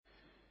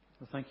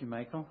Well, thank you,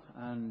 Michael,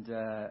 and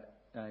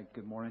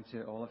good morning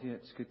to all of you.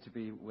 It's good to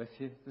be with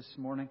you this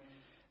morning.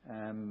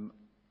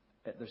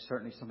 There's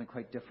certainly something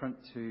quite different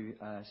to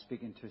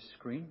speaking to a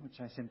screen, which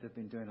I seem to have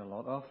been doing a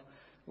lot of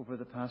over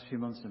the past few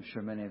months. I'm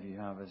sure many of you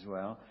have as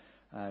well.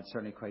 It's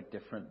certainly quite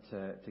different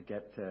to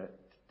get to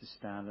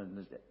stand,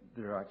 and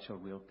there are actual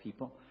real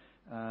people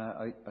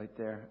out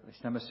there. At least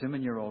I'm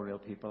assuming you're all real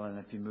people, and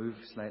if you move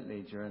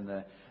slightly during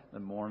the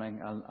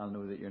morning, I'll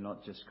know that you're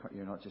not just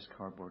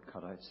cardboard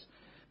cutouts.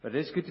 But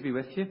it is good to be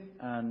with you,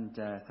 and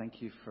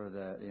thank you for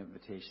the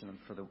invitation and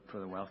for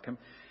the welcome.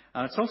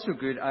 And it's also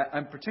good.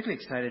 I'm particularly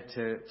excited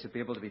to be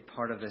able to be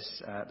part of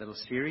this little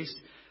series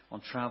on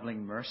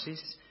travelling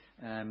mercies.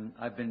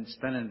 I've been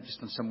spending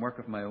just on some work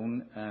of my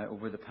own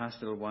over the past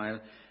little while.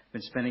 I've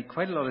been spending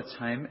quite a lot of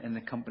time in the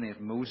company of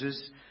Moses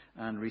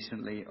and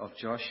recently of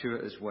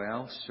Joshua as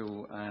well.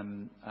 So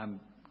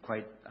I'm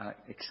quite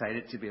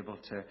excited to be able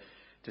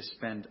to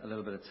spend a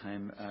little bit of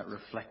time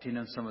reflecting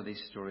on some of these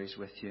stories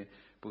with you,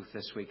 both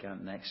this week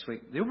and next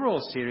week. The overall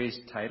series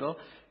title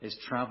is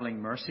Travelling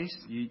Mercies.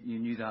 You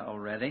knew that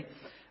already.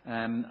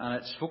 And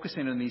it's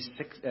focusing on these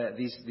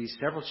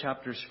several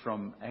chapters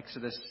from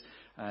Exodus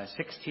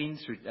 16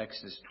 through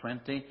Exodus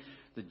 20,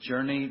 the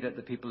journey that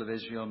the people of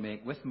Israel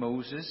make with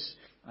Moses,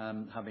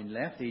 having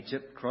left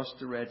Egypt, crossed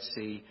the Red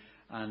Sea,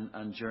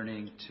 and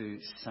journeying to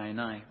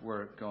Sinai,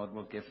 where God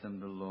will give them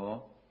the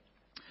law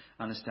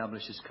and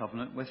establish His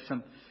covenant with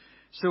them.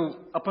 So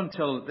up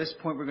until this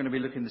point, we're going to be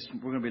looking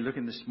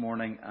this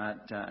morning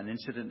at an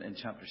incident in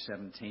chapter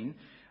 17.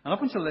 And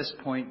up until this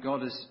point,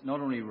 God has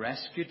not only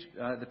rescued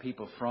the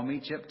people from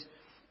Egypt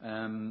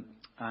and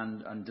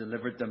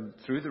delivered them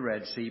through the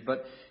Red Sea,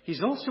 but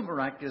He's also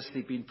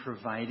miraculously been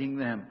providing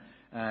them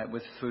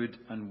with food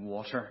and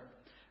water.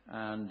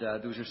 And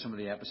those are some of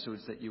the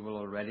episodes that you will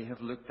already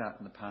have looked at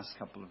in the past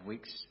couple of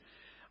weeks.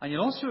 And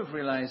you'll also have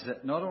realized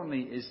that not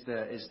only is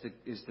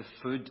the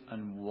food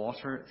and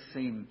water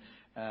theme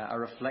a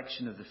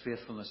reflection of the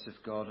faithfulness of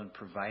God in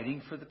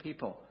providing for the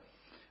people,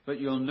 but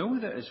you'll know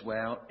that as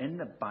well in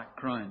the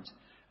background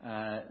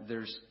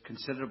there's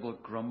considerable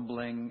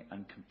grumbling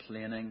and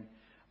complaining,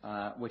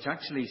 which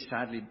actually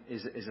sadly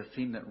is a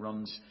theme that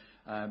runs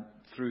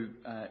through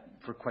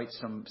for quite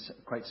some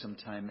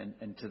time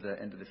into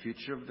the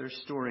future of their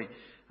story,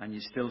 and you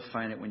still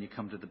find it when you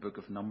come to the book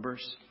of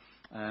Numbers.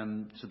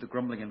 So the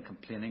grumbling and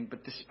complaining,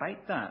 but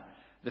despite that,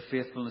 the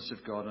faithfulness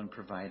of God in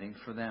providing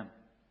for them.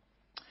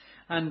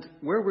 And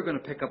where we're going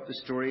to pick up the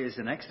story is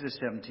in Exodus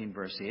 17,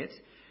 verse 8.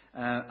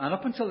 And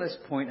up until this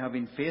point,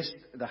 having faced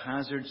the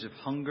hazards of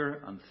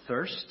hunger and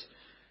thirst,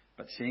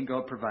 but seeing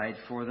God provide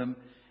for them,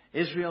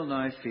 Israel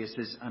now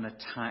faces an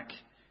attack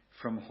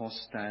from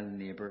hostile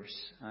neighbours,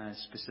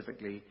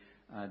 specifically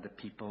the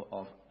people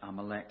of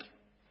Amalek.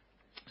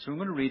 So I'm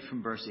going to read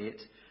from verse 8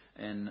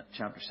 in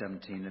chapter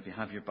 17. If you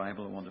have your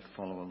Bible and want to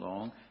follow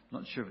along, I'm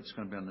not sure if it's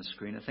going to be on the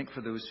screen. I think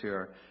for those who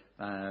are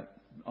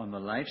on the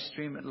live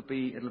stream, it'll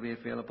be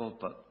available,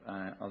 but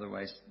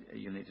otherwise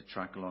you'll need to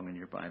track along in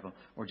your Bible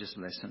or just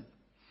listen.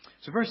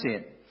 So verse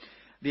 8,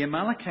 the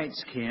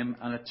Amalekites came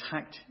and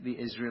attacked the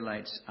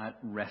Israelites at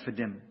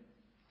Rephidim.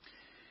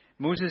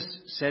 Moses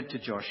said to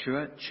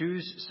Joshua,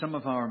 choose some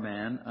of our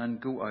men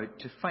and go out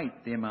to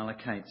fight the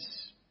Amalekites.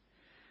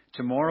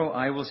 Tomorrow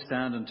I will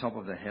stand on top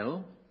of the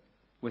hill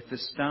with the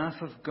staff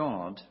of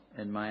God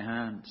in my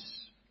hands.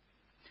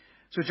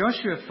 So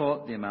Joshua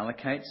fought the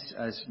Amalekites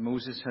as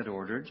Moses had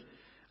ordered,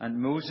 and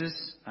Moses,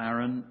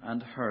 Aaron,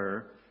 and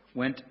Hur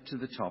went to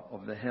the top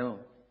of the hill.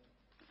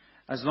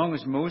 As long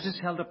as Moses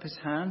held up his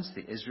hands,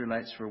 the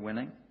Israelites were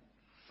winning.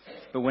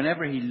 But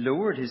whenever he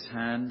lowered his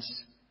hands,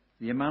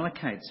 the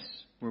Amalekites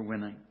were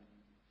winning.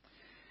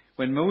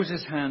 When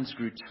Moses' hands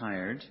grew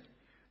tired,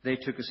 they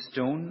took a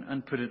stone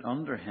and put it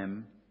under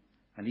him,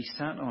 and he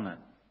sat on it.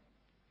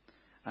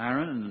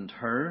 Aaron and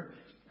Hur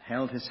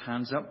held his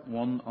hands up,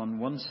 one on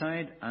one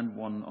side and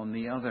one on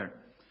the other,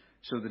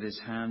 so that his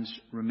hands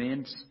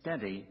remained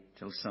steady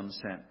till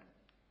sunset.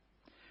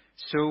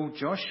 So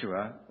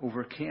Joshua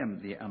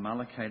overcame the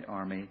Amalekite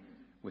army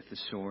with the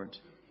sword.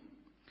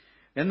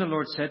 Then the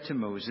Lord said to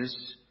Moses,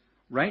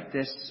 write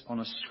this on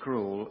a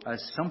scroll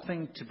as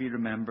something to be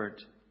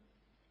remembered,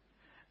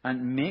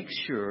 and make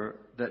sure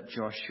that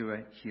Joshua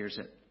hears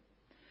it,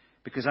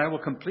 because I will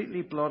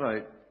completely blot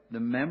out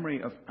the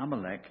memory of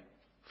Amalek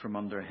from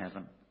under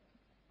heaven.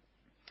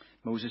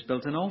 Moses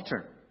built an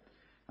altar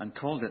and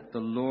called it, the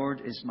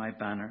Lord is my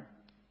banner.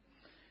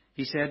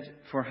 He said,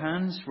 for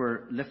hands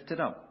were lifted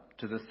up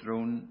to the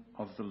throne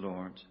of the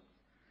Lord.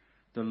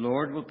 The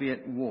Lord will be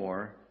at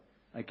war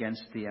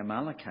against the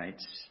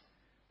Amalekites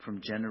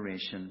from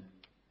generation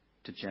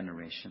to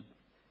generation.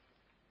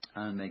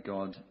 And may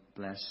God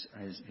bless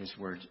his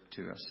word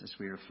to us as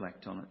we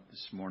reflect on it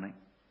this morning.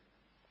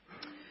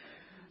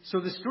 So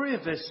the story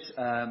of this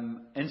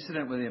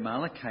incident with the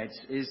Amalekites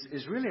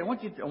is really, I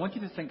want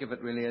you to think of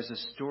it really as a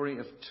story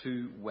of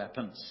two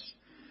weapons.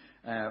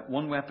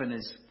 One weapon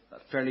is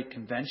fairly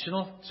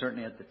conventional,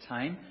 certainly at the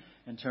time,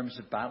 in terms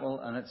of battle,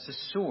 and it's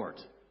a sword.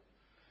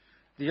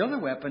 The other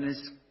weapon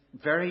is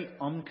very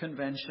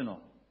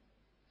unconventional.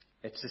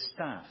 It's a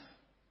staff,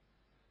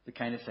 the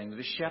kind of thing that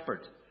a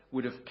shepherd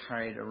would have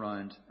carried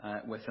around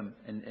with him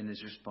in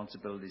his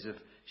responsibilities of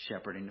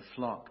shepherding the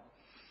flock.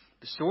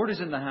 The sword is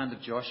in the hand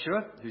of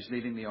Joshua, who's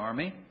leading the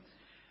army,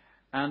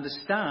 and the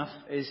staff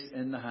is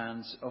in the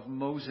hands of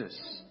Moses,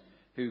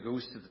 who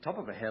goes to the top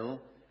of a hill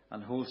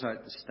and holds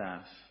out the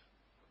staff.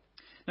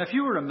 Now, if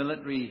you were a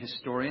military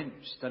historian,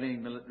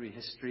 studying military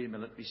history,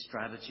 military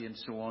strategy and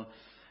so on,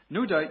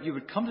 no doubt you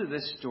would come to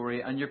this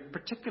story and your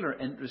particular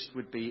interest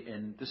would be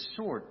in the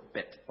sword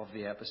bit of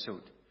the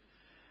episode.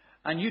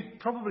 And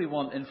you'd probably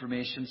want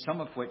information, some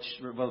of which,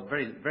 well,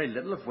 very, very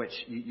little of which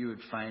you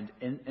would find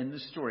in the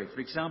story.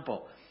 For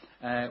example,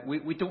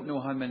 we don't know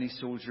how many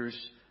soldiers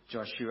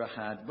Joshua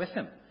had with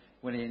him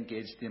when he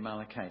engaged the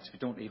Amalekites. We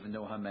don't even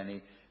know how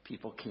many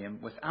people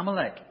came with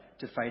Amalek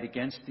to fight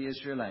against the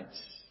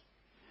Israelites.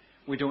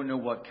 We don't know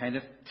what kind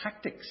of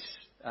tactics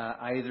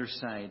either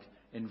side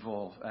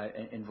involved.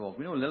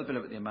 We know a little bit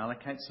about the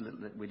Amalekites, a little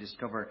that we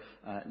discover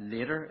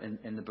later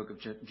in the book of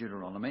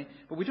Deuteronomy,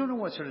 but we don't know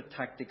what sort of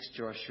tactics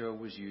Joshua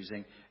was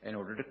using in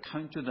order to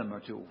counter them or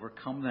to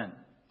overcome them.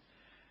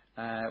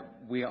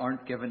 We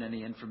aren't given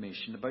any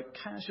information about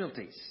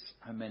casualties.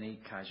 How many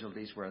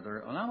casualties were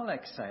there on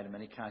Amalek's side? How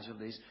many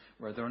casualties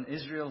were there on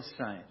Israel's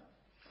side?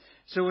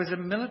 So as a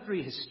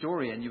military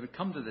historian, you would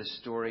come to this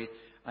story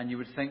and you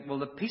would think, well,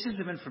 the pieces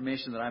of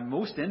information that I'm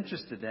most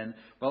interested in,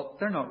 well,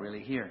 they're not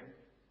really here.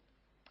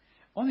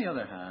 On the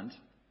other hand,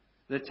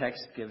 the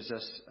text gives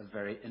us a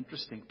very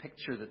interesting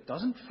picture that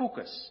doesn't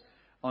focus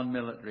on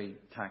military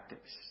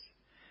tactics.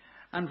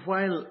 And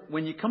while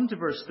when you come to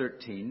verse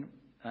 13,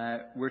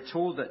 we're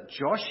told that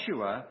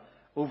Joshua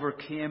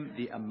overcame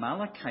the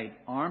Amalekite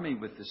army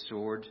with the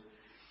sword,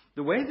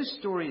 the way the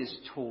story is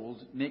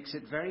told makes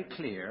it very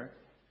clear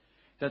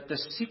that the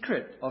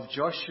secret of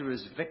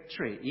Joshua's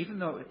victory, even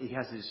though he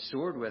has his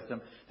sword with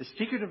him, the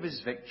secret of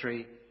his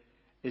victory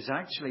is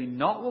actually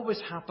not what was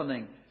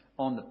happening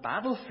on the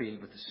battlefield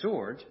with the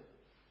sword,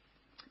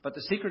 but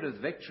the secret of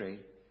the victory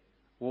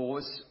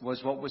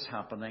was what was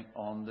happening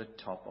on the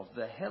top of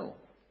the hill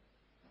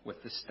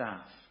with the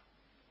staff.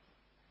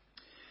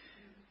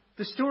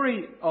 The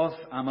story of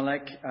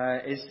Amalek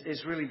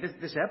is really,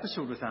 this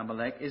episode with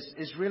Amalek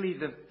is really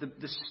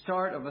the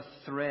start of a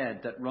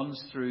thread that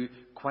runs through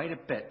quite a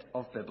bit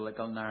of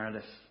biblical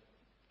narrative.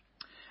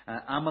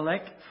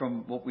 Amalek,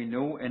 from what we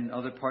know in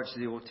other parts of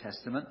the Old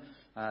Testament,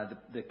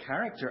 the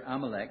character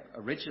Amalek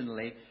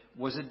originally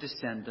was a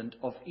descendant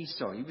of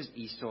Esau. He was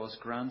Esau's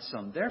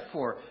grandson.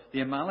 Therefore, the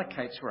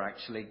Amalekites were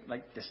actually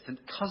like distant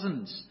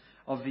cousins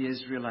of the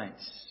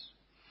Israelites.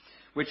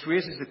 Which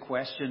raises the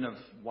question of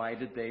why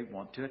did they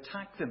want to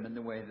attack them in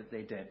the way that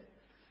they did?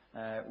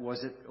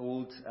 Was it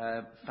old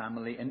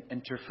family and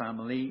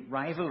inter-family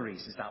rivalries?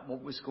 Is that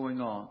what was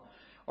going on?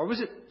 Or was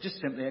it just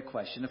simply a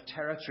question of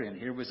territory? And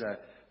here was a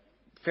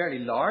fairly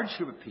large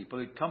group of people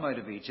who'd come out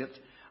of Egypt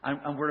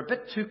and were a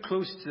bit too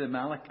close to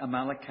the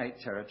Amalekite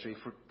territory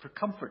for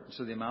comfort. And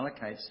so the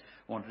Amalekites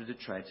wanted to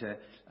try to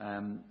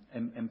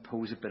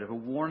impose a bit of a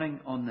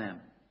warning on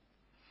them.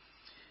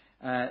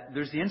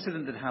 There's the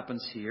incident that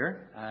happens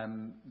here.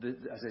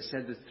 As I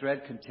said, the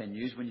thread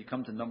continues when you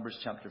come to Numbers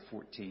chapter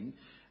 14.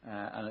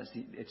 And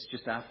it's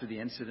just after the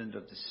incident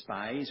of the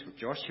spies, where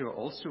Joshua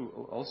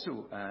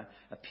also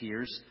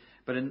appears.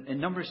 But in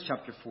Numbers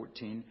chapter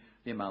 14,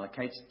 the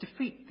Amalekites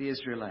defeat the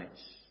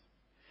Israelites.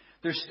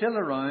 They're still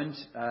around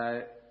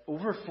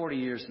over 40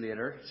 years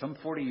later, some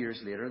 40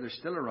 years later, they're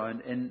still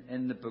around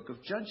in the book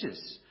of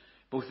Judges,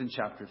 both in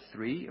chapter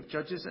 3 of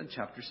Judges and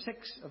chapter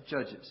 6 of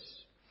Judges.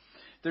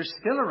 They're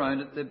still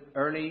around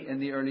in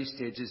the early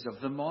stages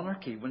of the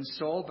monarchy. When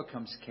Saul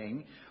becomes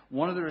king,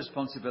 one of the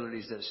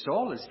responsibilities that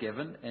Saul is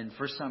given in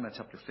 1 Samuel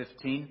chapter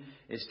 15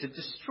 is to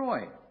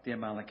destroy the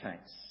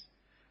Amalekites.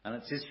 And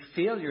it's his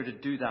failure to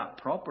do that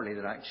properly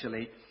that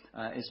actually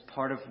is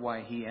part of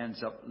why he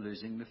ends up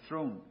losing the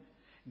throne.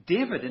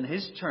 David, in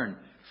his turn,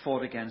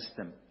 fought against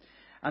them.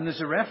 And there's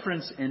a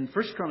reference in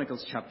 1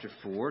 Chronicles chapter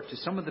 4 to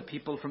some of the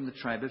people from the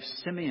tribe of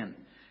Simeon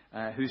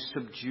who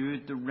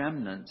subdued the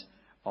remnant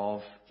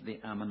of the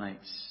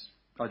Ammonites,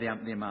 or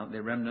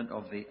the remnant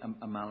of the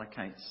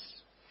Amalekites.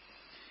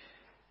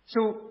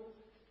 So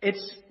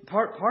it's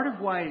part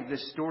of why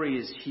this story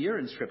is here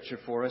in Scripture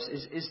for us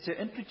is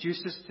to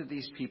introduce us to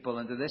these people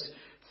and to this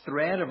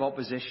thread of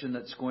opposition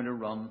that's going to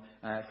run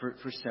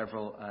for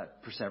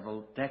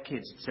several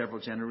decades, several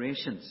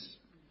generations.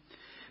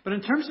 But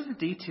in terms of the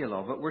detail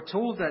of it, we're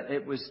told that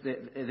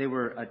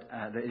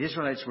the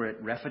Israelites were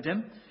at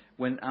Rephidim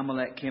when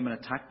Amalek came and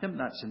attacked them.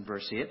 That's in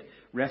verse 8.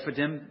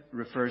 Rephidim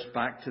refers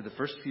back to the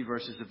first few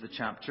verses of the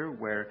chapter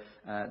where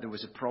there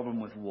was a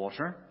problem with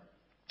water.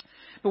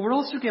 But we're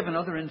also given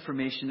other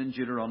information in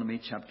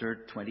Deuteronomy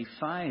chapter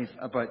 25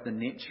 about the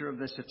nature of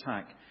this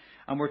attack.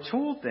 And we're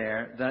told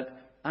there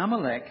that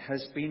Amalek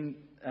has been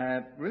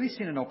really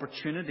seen an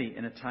opportunity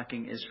in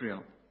attacking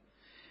Israel.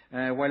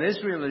 While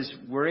Israel is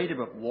worried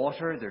about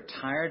water, they're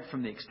tired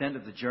from the extent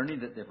of the journey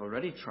that they've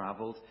already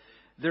traveled.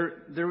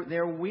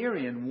 They're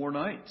weary and worn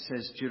out,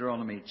 says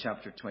Deuteronomy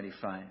chapter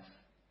 25.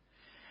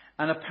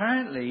 And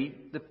apparently,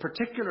 the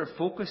particular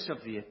focus of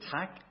the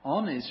attack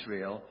on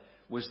Israel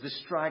was the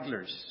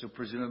stragglers. So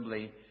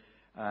presumably,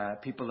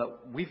 people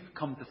that we've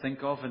come to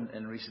think of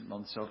in recent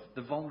months of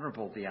the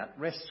vulnerable, the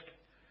at-risk,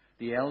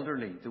 the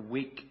elderly, the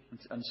weak,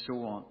 and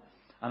so on.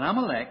 And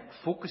Amalek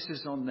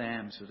focuses on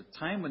them. So at a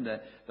time when the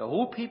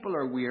whole people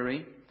are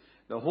weary,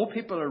 the whole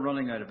people are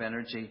running out of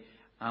energy,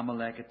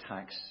 Amalek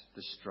attacks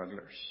the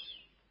strugglers.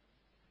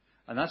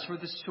 And that's where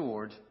the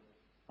sword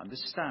and the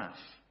staff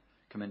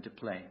come into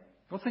play.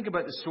 We'll think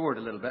about the sword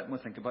a little bit, and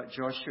we'll think about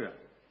Joshua.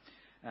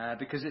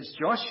 Because it's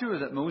Joshua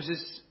that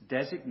Moses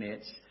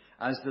designates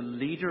as the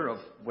leader of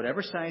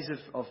whatever size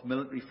of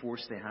military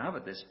force they have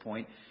at this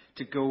point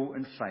to go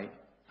and fight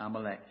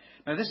Amalek.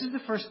 Now, this is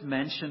the first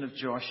mention of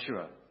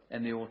Joshua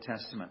in the Old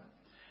Testament.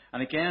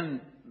 And again,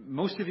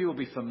 most of you will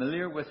be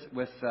familiar with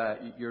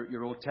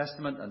your Old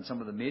Testament and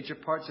some of the major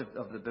parts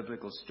of the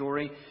biblical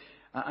story.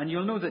 And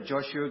you'll know that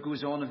Joshua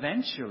goes on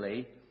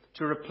eventually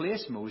to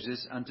replace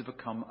Moses and to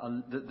become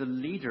the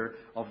leader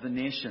of the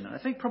nation. And I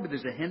think probably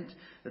there's a hint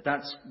that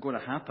that's going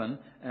to happen.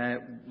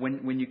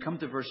 When you come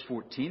to verse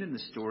 14 in the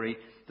story,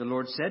 the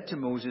Lord said to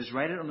Moses,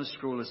 write it on a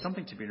scroll as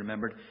something to be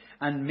remembered,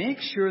 and make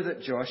sure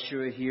that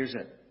Joshua hears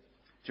it.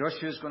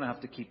 Joshua's going to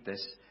have to keep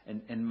this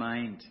in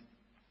mind,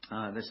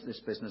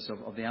 this business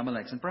of the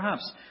Amaleks. And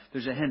perhaps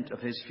there's a hint of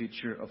his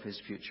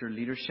future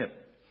leadership.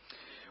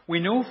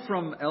 We know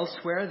from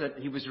elsewhere that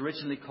he was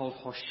originally called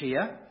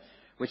Hoshea,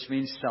 which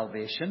means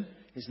salvation.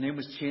 His name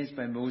was changed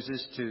by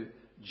Moses to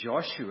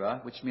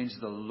Joshua, which means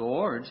the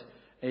Lord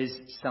is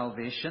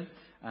salvation.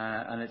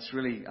 And it's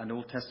really an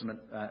Old Testament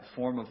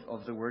form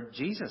of the word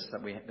Jesus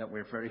that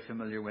we're very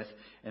familiar with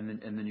in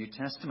the New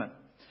Testament.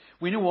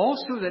 We know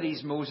also that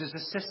he's Moses'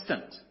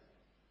 assistant,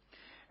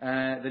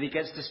 that he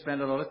gets to spend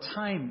a lot of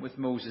time with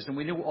Moses. And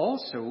we know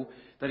also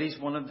that he's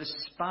one of the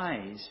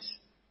spies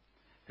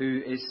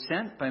who is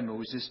sent by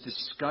Moses to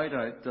scout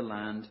out the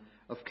land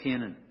of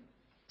Canaan.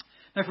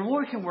 Now, from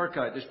what we can work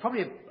out, there's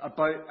probably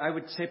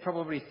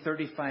probably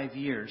 35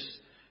 years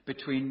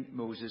between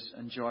Moses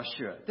and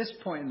Joshua. At this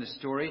point in the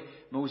story,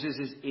 Moses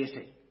is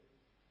 80.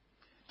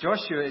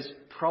 Joshua is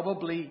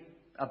probably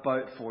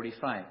about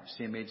 45,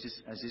 same age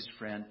as his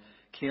friend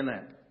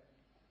Caleb.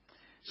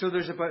 So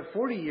there's about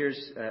 40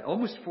 years,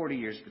 almost 40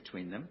 years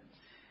between them.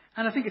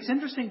 And I think it's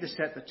interesting to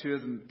set the two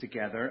of them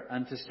together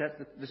and to set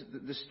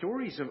the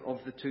stories of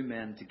the two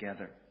men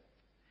together.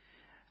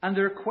 And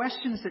there are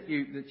questions that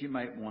you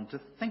might want to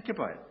think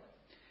about.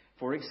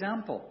 For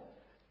example,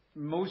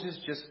 Moses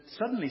just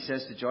suddenly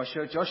says to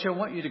Joshua, Joshua, I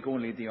want you to go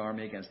and lead the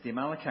army against the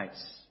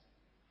Amalekites.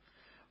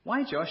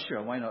 Why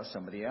Joshua? Why not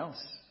somebody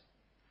else?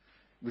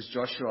 Was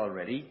Joshua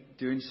already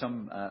doing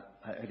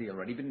had he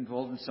already been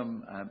involved in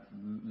some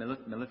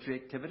military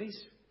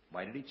activities?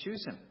 Why did he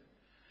choose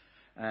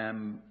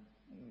him?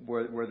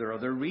 Were there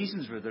other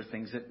reasons? Were there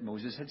things that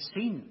Moses had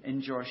seen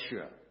in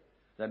Joshua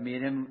that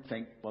made him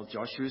think, well,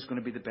 Joshua is going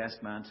to be the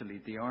best man to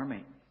lead the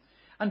army?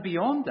 And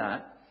beyond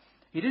that,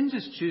 he didn't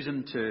just choose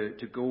him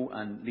to go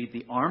and lead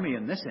the army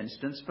in this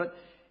instance, but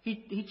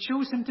he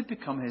chose him to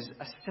become his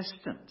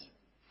assistant.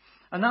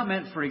 And that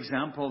meant, for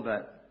example,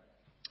 that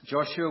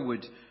Joshua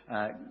would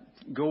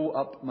go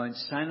up Mount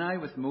Sinai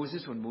with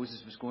Moses when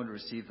Moses was going to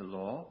receive the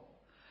law.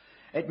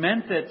 It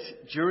meant that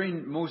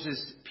during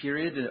Moses'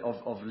 period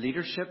of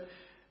leadership,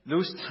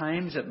 those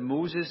times that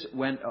Moses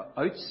went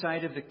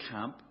outside of the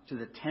camp to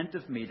the tent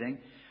of meeting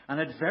and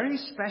had very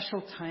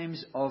special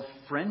times of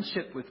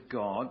friendship with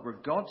God, where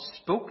God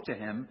spoke to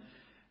him,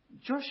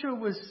 Joshua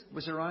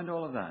was around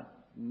all of that.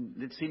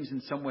 It seems in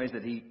some ways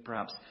that he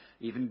perhaps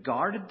even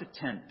guarded the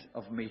tent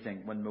of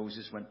meeting when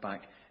Moses went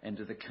back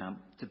into the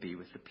camp to be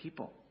with the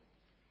people.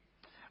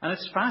 And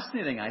it's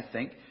fascinating, I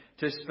think,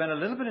 to spend a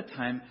little bit of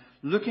time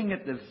looking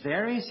at the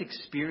various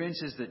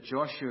experiences that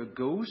Joshua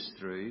goes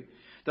through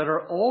that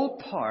are all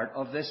part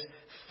of this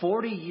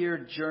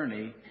 40-year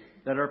journey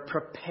that are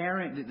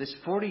preparing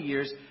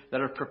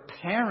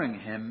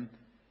him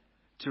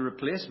to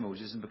replace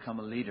Moses and become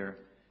a leader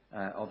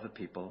of the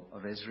people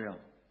of Israel.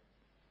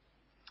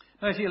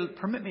 Now, if you'll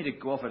permit me to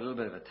go off a little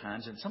bit of a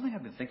tangent, something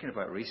I've been thinking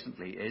about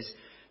recently is,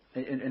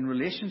 in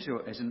relation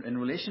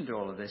to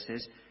all of this,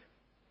 is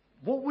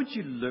what would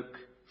you look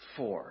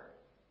for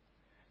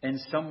in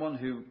someone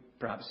who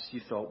perhaps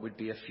you thought would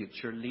be a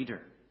future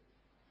leader?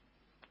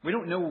 We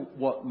don't know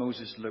what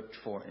Moses looked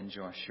for in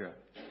Joshua.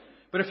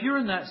 But if you're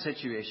in that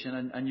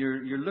situation and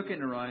you're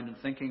looking around and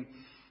thinking,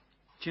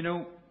 do you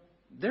know,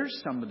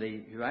 there's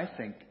somebody who I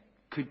think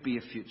could be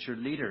a future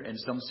leader in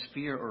some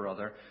sphere or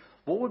other,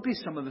 what would be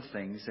some of the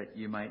things that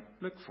you might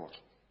look for?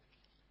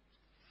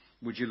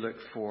 Would you look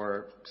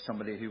for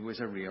somebody who was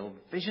a real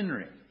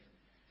visionary?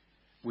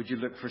 Would you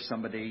look for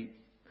somebody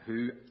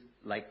who,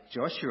 like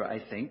Joshua,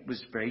 I think,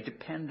 was very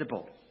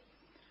dependable,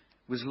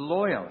 was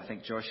loyal? I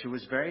think Joshua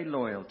was very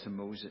loyal to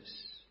Moses.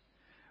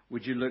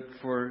 Would you look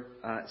for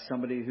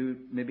somebody who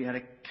maybe had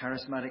a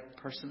charismatic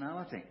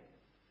personality?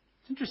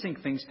 It's interesting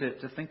things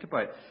to think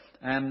about.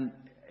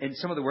 In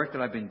some of the work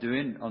that I've been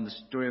doing on the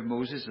story of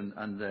Moses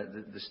and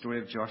the story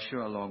of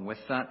Joshua along with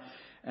that,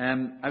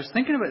 I was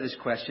thinking about this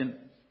question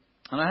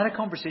And I had a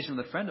conversation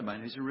with a friend of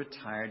mine who's a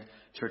retired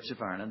Church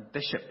of Ireland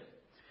bishop.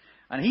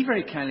 And he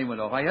very kindly went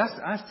off. I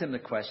asked him the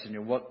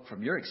question, what,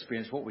 from your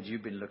experience, what would you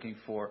be looking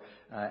for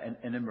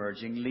in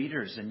emerging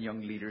leaders and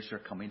young leaders who are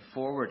coming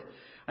forward?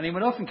 And he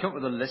went off and came up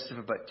with a list of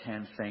about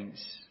 10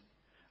 things.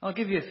 I'll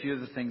give you a few of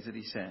the things that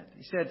he said.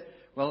 He said,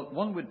 well,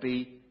 one would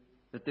be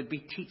that they'd be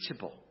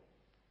teachable.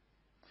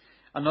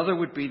 Another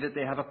would be that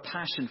they have a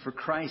passion for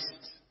Christ.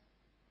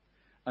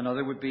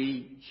 Another would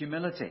be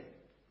humility.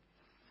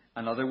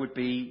 Another would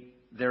be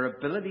their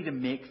ability to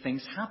make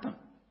things happen,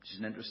 which is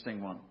an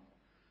interesting one.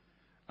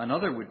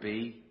 Another would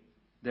be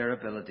their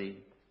ability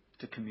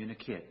to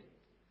communicate.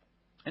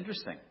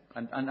 Interesting.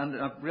 And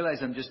I realize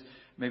I'm just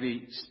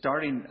maybe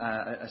starting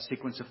a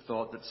sequence of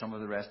thought that some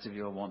of the rest of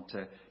you will want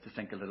to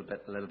think a little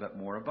bit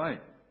more about.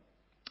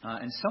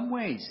 In some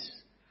ways,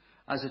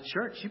 as a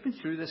church, you've been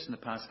through this in the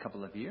past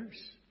couple of years.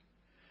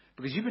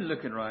 Because you've been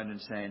looking around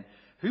and saying,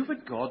 who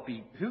would God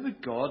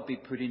be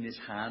putting his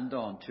hand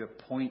on to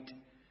appoint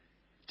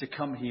to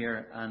come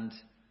here and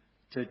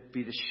to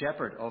be the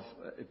shepherd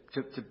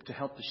to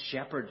help to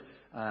shepherd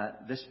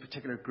this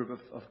particular group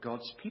of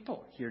God's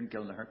people here in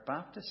Gilnahert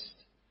Baptist?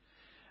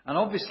 And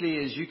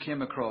obviously, as you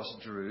came across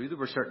Drew, there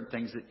were certain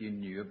things that you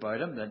knew about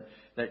him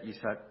that you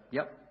thought,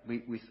 yep,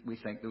 we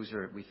think those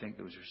are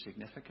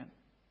significant.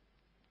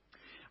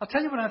 I'll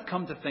tell you what I've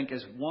come to think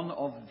is one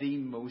of the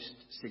most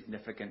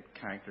significant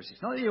characteristics.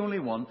 Not the only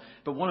one,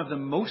 but one of the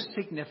most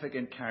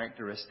significant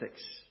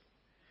characteristics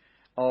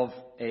of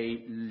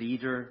a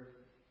leader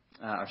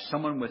or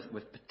someone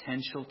with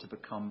potential to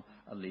become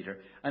a leader.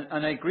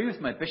 And I agree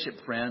with my bishop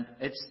friend,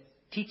 it's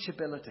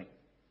teachability.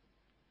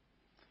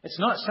 It's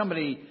not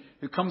somebody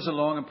who comes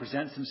along and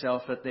presents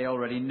himself that they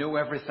already know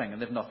everything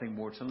and they've nothing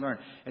more to learn.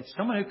 It's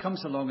someone who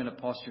comes along in a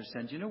posture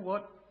saying, you know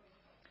what?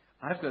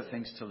 I've got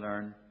things to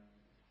learn.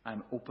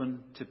 I'm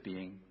open to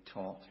being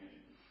taught.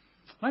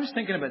 I was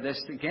thinking about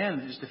this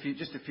again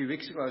just a few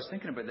weeks ago. I was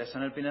thinking about this,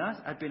 and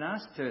I'd been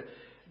asked to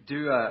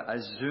do a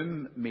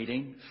Zoom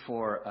meeting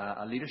for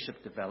a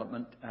leadership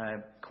development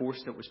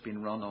course that was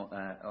being run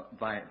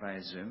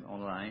via Zoom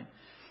online.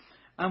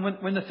 And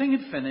when the thing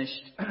had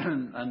finished,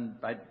 and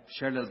I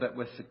shared a little bit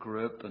with the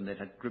group, and they'd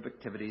had group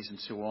activities and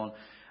so on.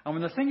 And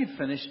when the thing had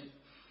finished,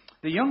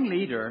 the young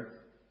leader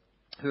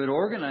who had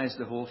organised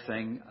the whole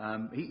thing,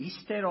 he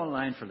stayed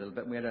online for a little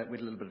bit. We had a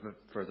little bit of a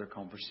further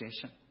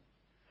conversation.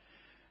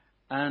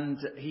 And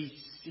he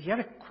had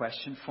a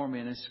question for me,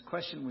 and his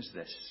question was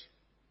this.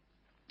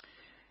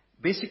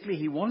 Basically,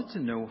 he wanted to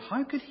know,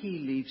 how could he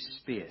leave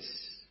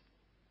space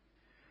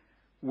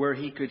where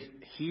he could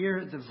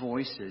hear the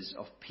voices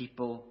of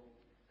people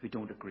who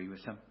don't agree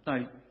with him?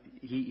 Now,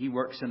 he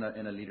works in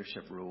a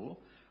leadership role.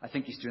 I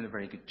think he's doing a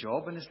very good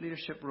job in his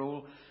leadership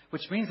role,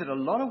 which means that a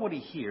lot of what he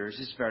hears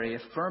is very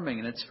affirming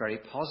and it's very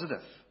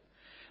positive.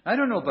 I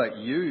don't know about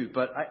you,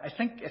 but I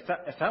think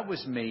if that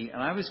was me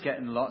and I was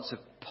getting lots of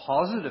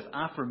positive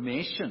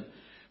affirmation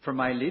for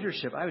my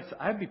leadership,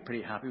 I'd be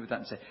pretty happy with that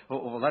and say,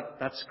 oh well,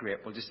 that's great.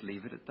 We'll just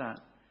leave it at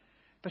that.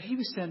 But he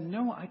was saying,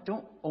 no, I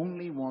don't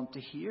only want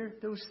to hear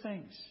those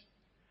things.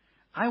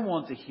 I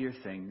want to hear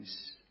things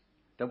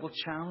that will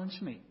challenge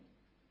me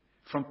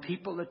from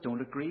people that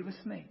don't agree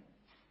with me,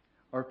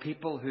 or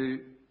people who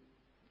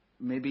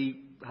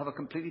maybe have a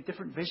completely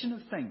different vision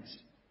of things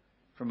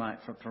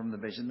from the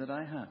vision that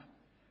I have.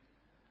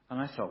 And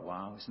I thought,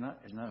 wow, isn't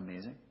that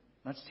amazing?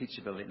 That's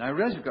teachability. Now, I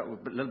realize we've got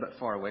a little bit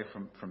far away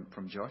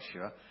from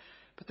Joshua,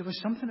 but there was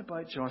something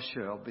about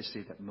Joshua,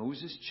 obviously, that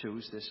Moses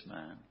chose this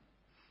man.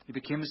 He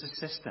became his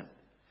assistant.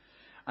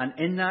 And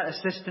in that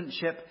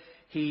assistantship,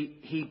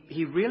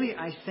 he really,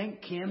 I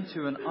think, came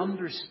to an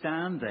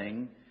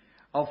understanding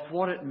of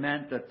what it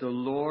meant that the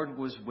Lord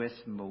was with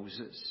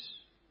Moses.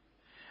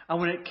 And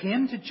when it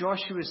came to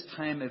Joshua's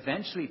time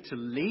eventually to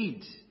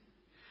lead,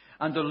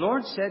 and the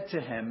Lord said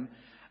to him,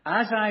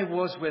 as I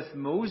was with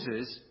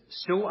Moses,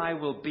 so I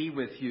will be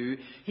with you.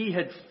 He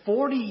had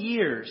 40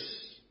 years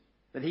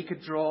that he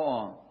could draw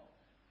on.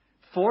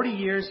 40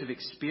 years of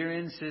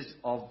experiences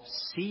of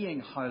seeing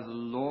how the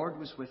Lord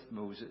was with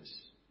Moses.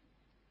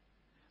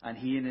 And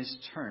he, in his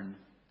turn,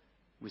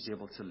 was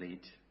able to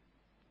lead.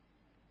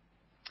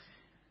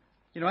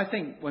 You know, I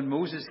think when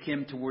Moses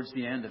came towards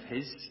the end of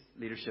his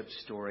leadership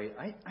story,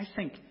 I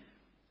think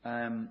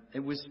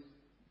it was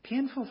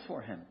painful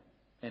for him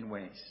in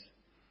ways.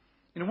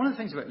 You know, one of the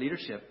things about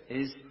leadership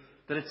is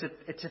that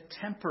it's a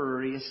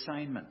temporary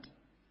assignment.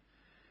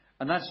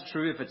 And that's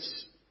true if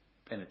it's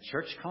in a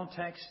church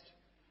context.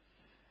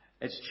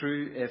 It's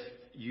true if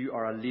you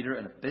are a leader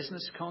in a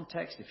business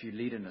context, if you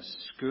lead in a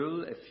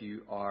school, if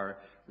you are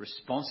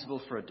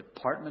responsible for a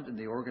department in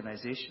the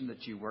organization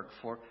that you work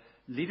for.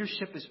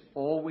 Leadership is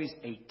always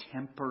a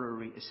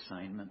temporary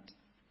assignment.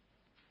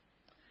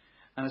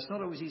 And it's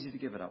not always easy to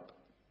give it up.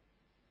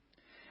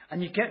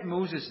 And you get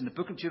Moses in the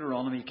book of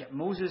Deuteronomy, you get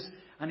Moses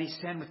and he's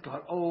saying with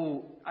God,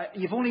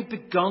 you've only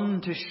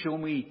begun to show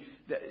me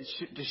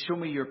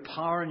your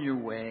power and your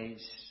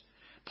ways.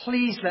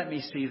 Please let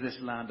me see this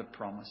land of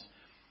promise.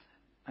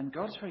 And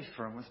God's very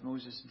firm with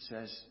Moses and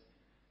says,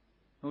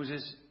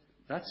 Moses,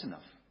 that's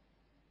enough.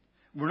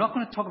 We're not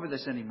going to talk about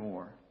this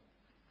anymore.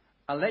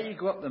 I'll let you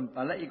go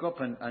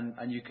up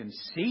and you can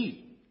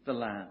see the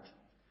land.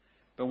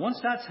 But once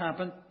that's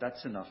happened,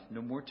 that's enough.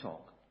 No more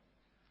talk.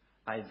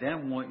 I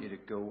then want you to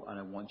go and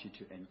I want you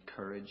to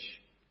encourage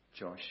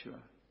Joshua.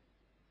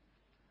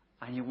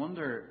 And you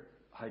wonder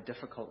how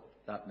difficult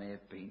that may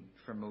have been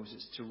for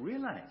Moses to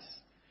realize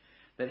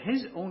that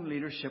his own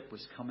leadership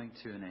was coming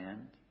to an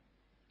end.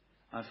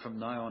 And from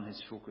now on,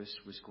 his focus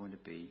was going to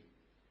be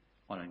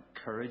on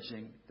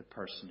encouraging the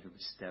person who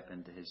would step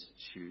into his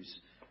shoes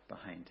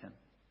behind him.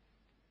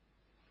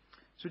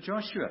 So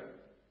Joshua,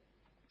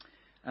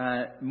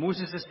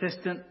 Moses'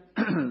 assistant,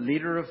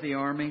 leader of the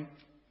army,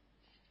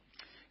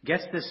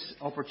 gets this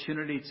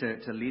opportunity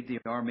to lead the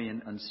army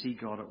and see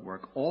God at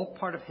work. All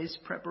part of his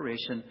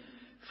preparation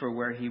for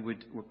where he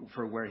would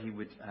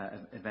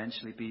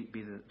eventually be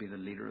the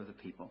leader of the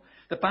people.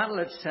 The battle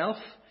itself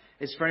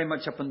is very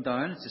much up and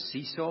down. It's a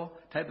seesaw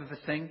type of a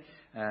thing.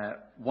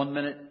 1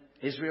 minute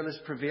Israel is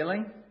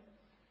prevailing.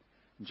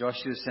 And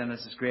Joshua is saying,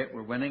 "This is great.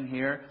 We're winning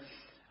here."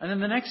 And then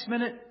the next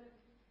minute,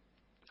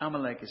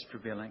 Amalek is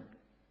prevailing.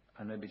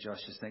 And maybe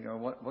Joshua's thinking,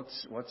 "Oh,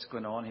 what's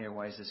going on here?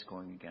 Why is this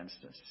going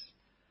against us?"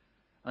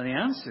 And the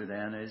answer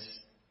then is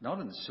not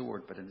in the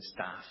sword, but in the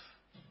staff.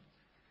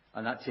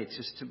 And that takes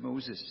us to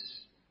Moses.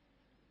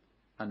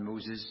 And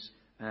Moses,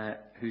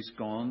 who's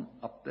gone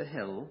up the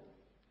hill,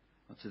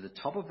 to the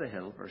top of the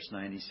hill, verse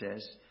 9 he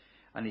says,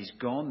 and he's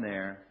gone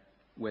there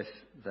with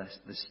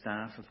the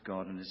staff of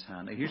God in his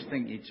hand. Now here's the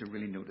thing you need to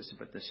really notice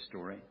about this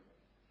story.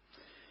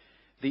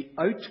 The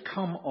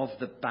outcome of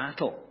the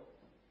battle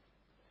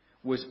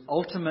was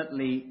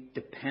ultimately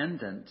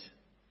dependent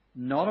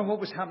not on what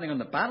was happening on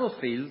the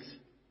battlefield,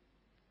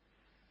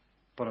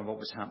 but on what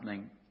was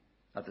happening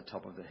at the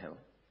top of the hill.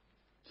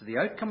 So the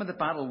outcome of the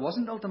battle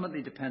wasn't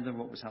ultimately dependent on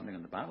what was happening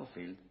on the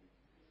battlefield.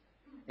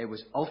 It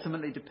was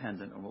ultimately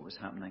dependent on what was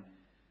happening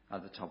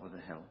at the top of the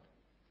hill.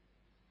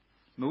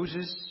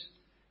 Moses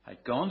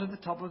had gone to the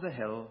top of the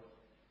hill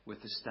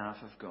with the staff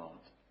of God.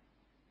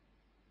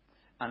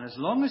 And as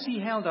long as he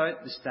held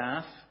out the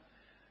staff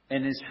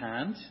in his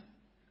hand,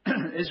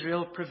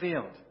 Israel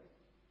prevailed.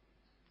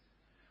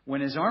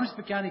 When his arms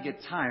began to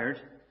get tired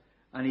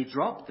and he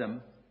dropped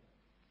them,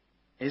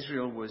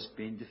 Israel was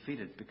being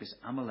defeated because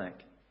Amalek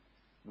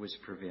was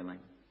prevailing.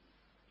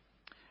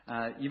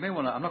 You may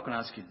want to, I'm not going to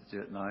ask you to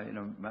do it now,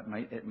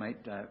 it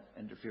might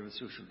interfere with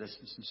social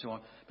distance and so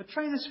on. But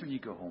try this when you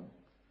go home.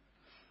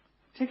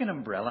 Take an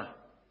umbrella.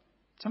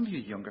 Some of you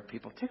younger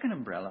people, take an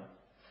umbrella.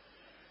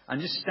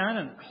 And just stand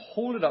and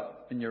hold it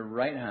up in your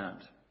right hand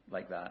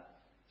like that.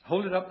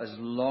 Hold it up as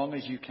long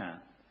as you can.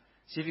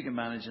 See if you can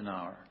manage an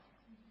hour.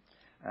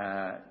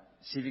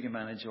 See if you can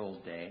manage all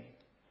day.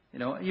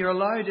 You're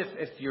allowed,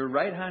 if your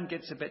right hand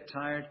gets a bit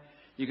tired,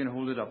 you can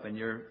hold it up in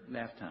your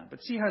left hand.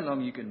 But see how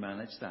long you can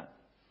manage that.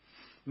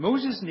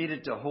 Moses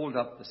needed to hold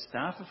up the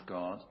staff of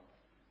God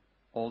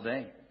all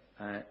day.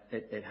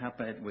 It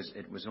happened.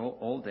 It was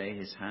all day.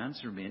 His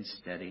hands remained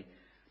steady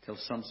till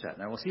sunset.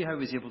 Now we'll see how he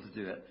was able to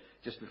do it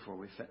just before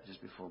we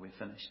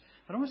finish.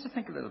 But I want us to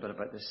think a little bit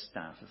about this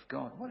staff of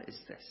God. What is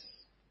this?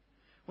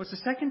 Well, it's the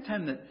second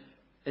time that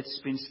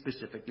it's been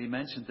specifically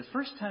mentioned. The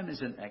first time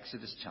is in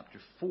Exodus chapter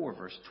 4,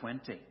 verse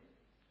 20.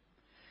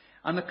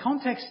 And the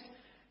context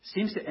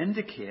seems to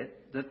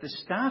indicate that the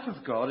staff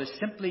of God is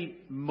simply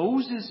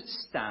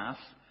Moses' staff,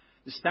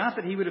 the staff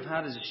that he would have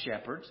had as a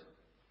shepherd.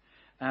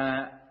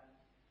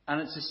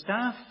 And it's a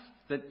staff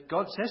that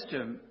God says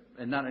to him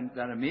in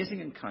that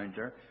amazing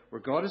encounter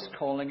where God is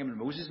calling him and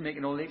Moses is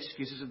making all the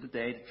excuses of the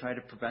day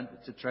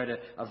to try to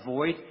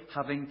avoid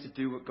having to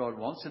do what God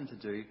wants him to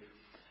do.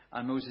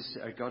 And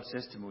God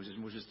says to Moses,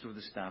 throw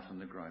the staff on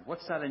the ground.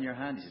 What's that in your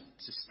hand? He says,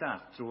 it's a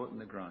staff. Throw it on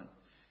the ground.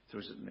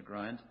 Throws it on the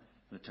ground.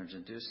 And it turns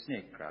into a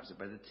snake, grabs it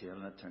by the tail,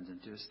 and it turns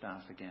into a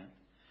staff again.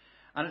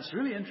 And it's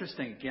really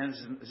interesting, again,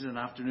 this is an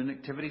afternoon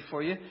activity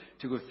for you,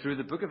 to go through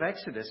the book of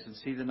Exodus and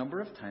see the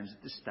number of times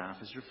that the staff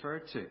is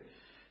referred to.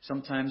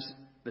 Sometimes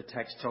the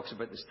text talks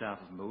about the staff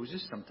of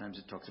Moses, sometimes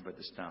it talks about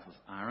the staff of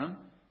Aaron,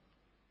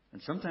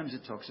 and sometimes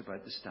it talks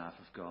about the staff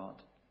of God.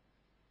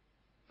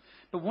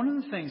 But one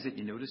of the things that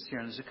you notice here,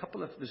 and there's a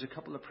couple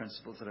of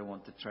principles that I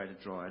want to try to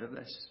draw out of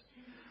this.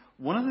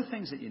 One of the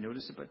things that you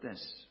notice about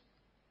this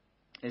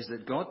is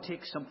that God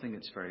takes something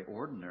that's very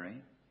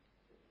ordinary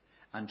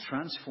and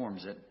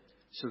transforms it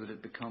so that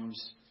it becomes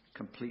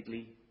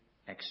completely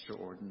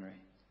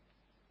extraordinary.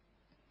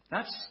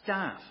 That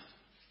staff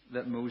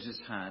that Moses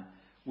had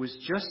was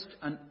just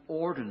an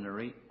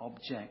ordinary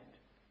object.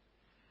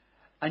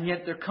 And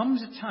yet there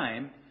comes a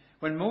time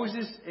when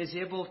Moses is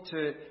able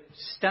to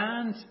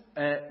stand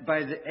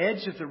by the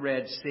edge of the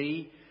Red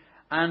Sea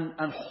and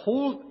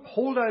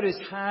hold out his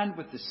hand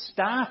with the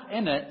staff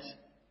in it,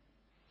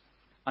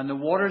 and the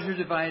waters are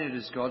divided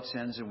as God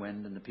sends a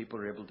wind, and the people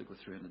are able to go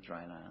through in the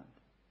dry land.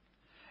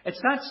 It's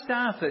that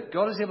staff that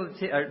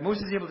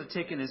Moses is able to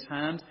take in his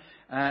hand,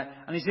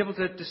 and he's able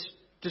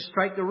to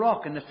strike the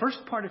rock. In the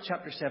first part of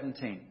chapter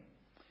 17,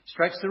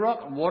 strikes the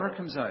rock and water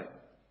comes out.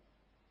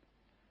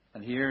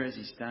 And here, as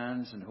he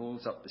stands and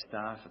holds up the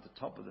staff at the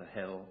top of the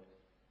hill,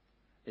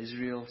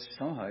 Israel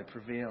somehow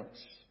prevails.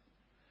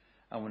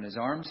 And when his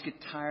arms get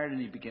tired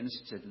and he begins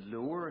to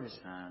lower his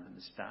hand and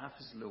the staff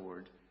is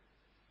lowered,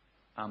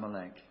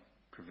 Amalek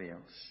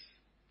prevails.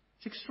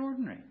 It's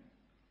extraordinary.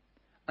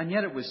 And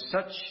yet it was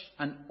such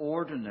an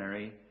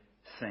ordinary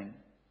thing.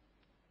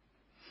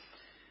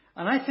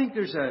 And I think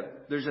there's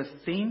a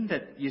theme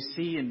that you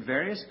see in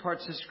various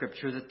parts of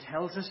Scripture that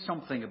tells us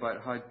something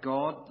about how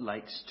God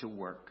likes to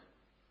work.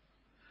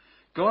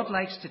 God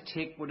likes to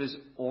take what is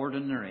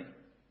ordinary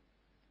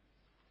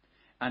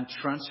and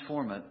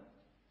transform it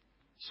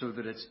so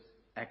that it's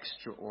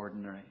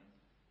extraordinary.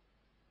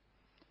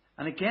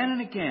 And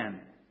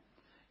again,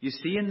 you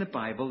see in the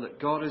Bible that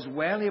God is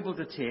well able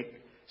to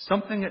take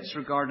something that's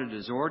regarded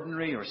as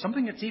ordinary or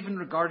something that's even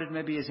regarded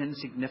maybe as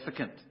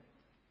insignificant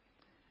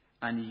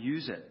and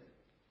use it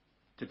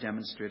to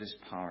demonstrate his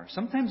power.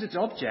 Sometimes it's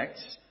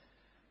objects,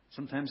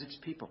 sometimes it's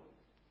people.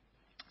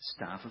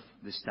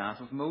 The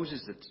staff of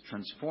Moses that's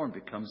transformed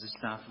becomes the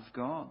staff of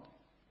God.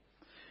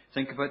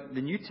 Think about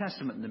the New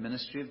Testament and the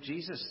ministry of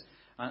Jesus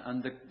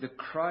and the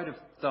crowd of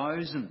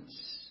thousands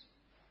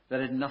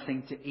that had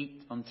nothing to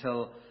eat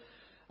until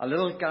a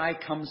little guy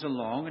comes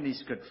along and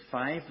he's got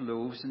 5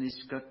 loaves and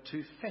he's got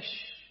 2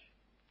 fish.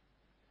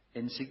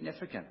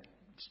 Insignificant.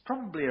 It's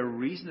probably a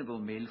reasonable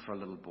meal for a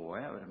little boy,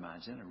 I would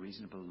imagine, a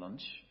reasonable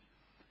lunch.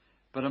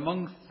 But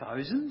among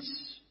thousands,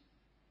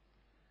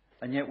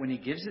 and yet when he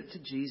gives it to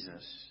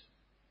Jesus,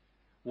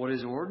 what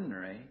is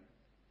ordinary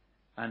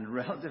and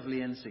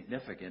relatively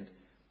insignificant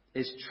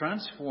is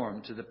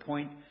transformed to the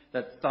point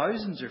that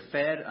thousands are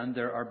fed and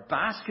there are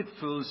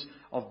basketfuls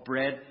of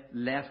bread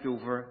left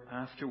over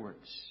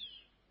afterwards.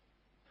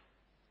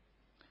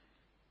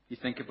 You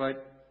think about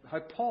how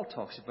Paul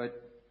talks about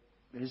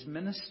his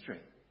ministry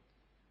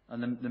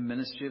and the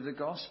ministry of the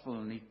gospel,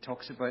 and he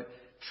talks about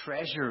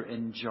treasure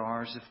in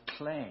jars of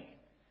clay.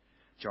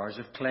 Jars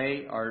of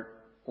clay are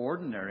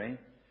ordinary.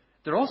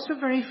 They're also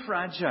very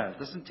fragile. It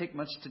doesn't take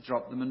much to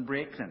drop them and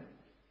break them.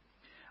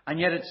 And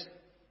yet it's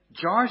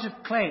jars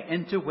of clay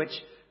into which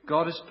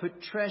God has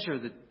put treasure,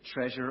 the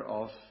treasure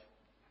of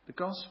the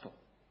gospel.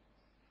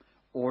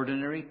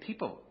 Ordinary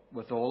people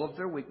with all of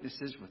their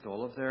weaknesses, with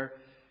all of their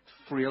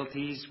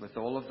frailties, with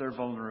all of their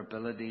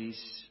vulnerabilities,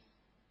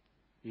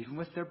 even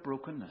with their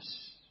brokenness.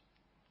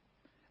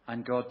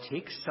 And God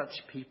takes such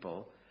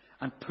people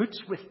and puts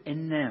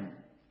within them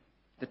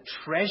the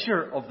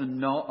treasure of the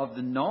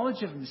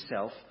knowledge of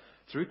himself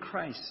through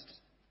Christ.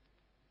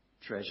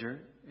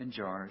 Treasure in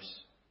jars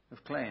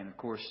of clay. And of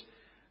course,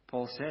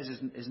 Paul says,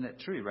 isn't it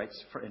true? He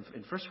writes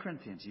in 1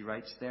 Corinthians, he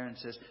writes there and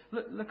says,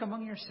 look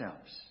among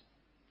yourselves.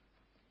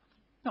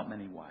 Not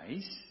many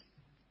wise,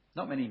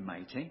 not many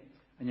mighty,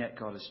 and yet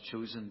God has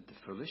chosen the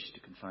foolish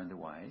to confound the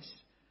wise.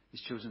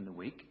 He's chosen the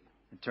weak.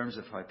 In terms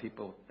of how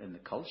people in the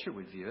culture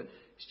would view it,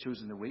 he's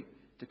chosen the weak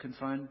to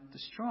confound the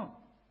strong.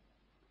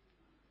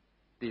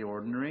 The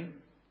ordinary,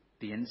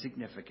 the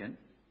insignificant,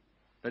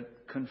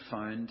 but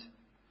confound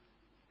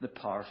the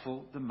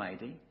powerful, the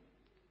mighty,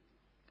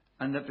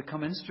 and that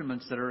become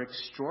instruments that are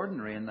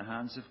extraordinary in the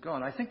hands of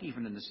God. I think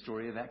even in the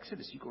story of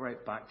Exodus, you go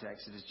right back to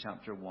Exodus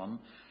chapter 1,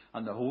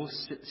 and the whole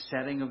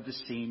setting of the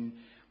scene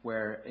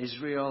where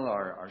Israel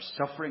are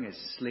suffering as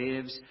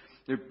slaves.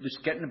 There's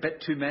getting a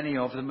bit too many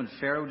of them, and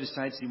Pharaoh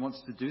decides he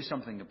wants to do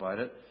something about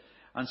it.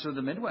 And so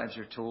the midwives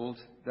are told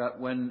that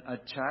when a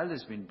child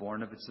has been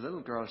born, if it's a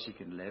little girl, she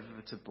can live. If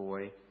it's a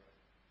boy,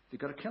 they've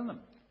got to kill them.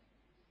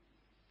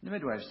 The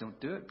midwives don't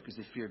do it because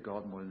they fear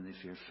God more than they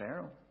fear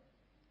Pharaoh.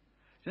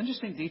 It's an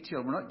interesting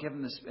detail. We're not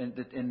given this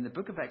in the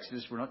book of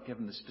Exodus. We're not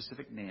given the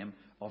specific name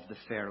of the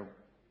Pharaoh.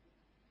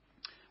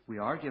 We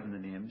are given the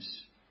names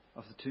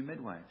of the 2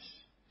 midwives,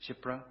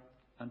 Shiphrah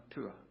and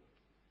Puah.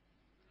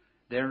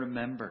 They're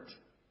remembered.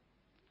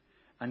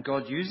 And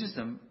God uses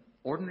them,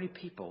 ordinary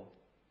people,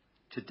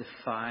 to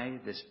defy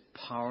this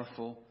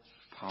powerful,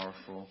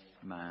 powerful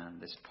man,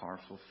 this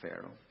powerful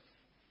Pharaoh.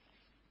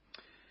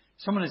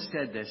 Someone has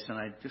said this, and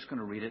I'm just going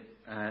to read it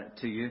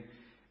to you.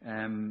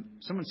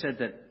 Someone said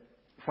that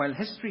while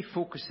history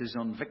focuses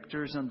on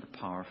victors and the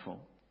powerful,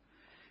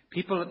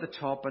 people at the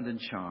top and in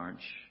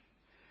charge,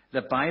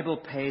 the Bible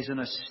pays an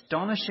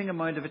astonishing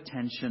amount of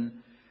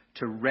attention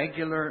to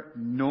regular,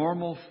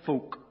 normal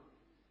folk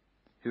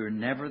who are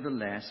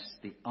nevertheless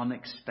the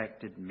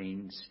unexpected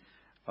means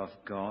of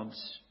God's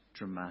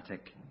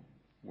dramatic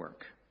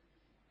work.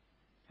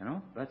 You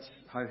know, that's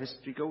how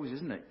history goes,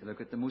 isn't it? You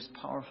look at the most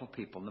powerful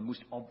people, the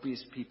most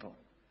obvious people.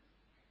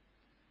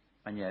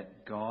 And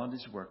yet God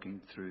is working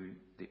through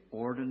the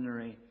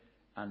ordinary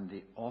and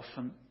the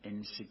often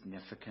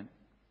insignificant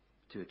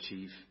to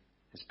achieve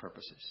his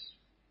purposes.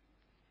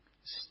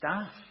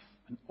 Staff,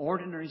 an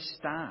ordinary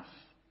staff.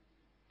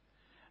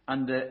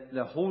 And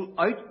the whole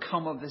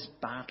outcome of this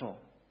battle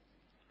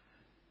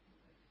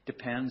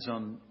depends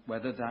on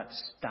whether that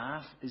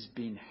staff is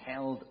being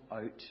held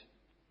out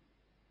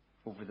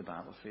over the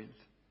battlefield.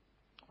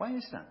 Why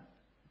is that?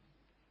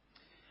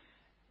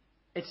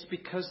 It's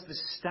because the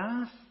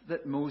staff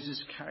that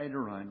Moses carried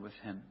around with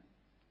him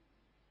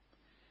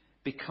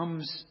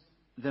becomes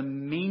the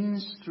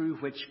means through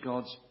which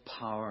God's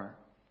power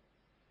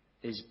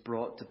is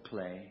brought to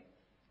play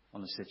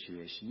on a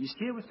situation. You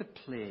see it with the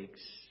plagues.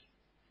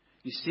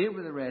 You see it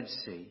with the Red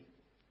Sea.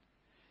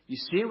 You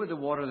see it with the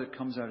water that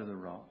comes out of the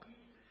rock.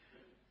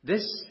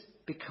 This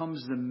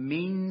becomes the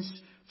means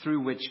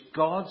through which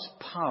God's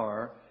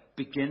power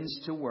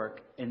begins to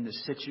work in the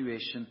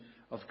situation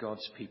of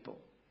God's people.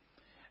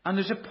 And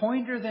there's a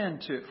pointer then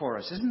to it for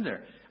us, isn't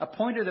there? A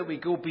pointer that we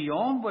go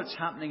beyond what's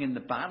happening in the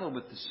battle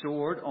with the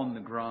sword on the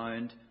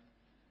ground,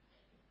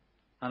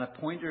 and a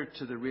pointer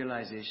to the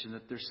realization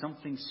that there's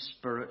something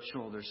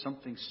spiritual, there's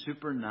something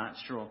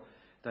supernatural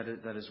that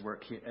is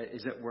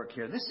at work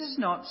here. This is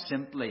not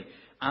simply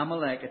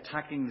Amalek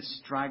attacking the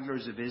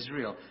stragglers of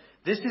Israel.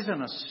 This is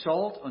an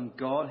assault on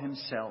God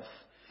himself.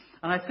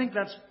 And I think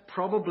that's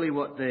probably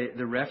what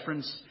the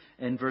reference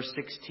in verse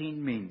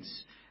 16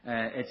 means.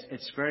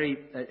 It's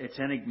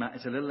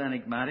a little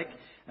enigmatic.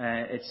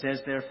 It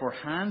says, therefore,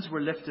 hands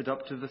were lifted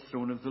up to the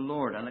throne of the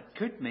Lord. And it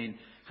could mean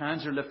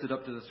hands are lifted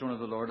up to the throne of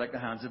the Lord like the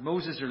hands of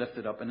Moses are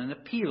lifted up in an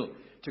appeal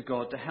to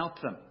God to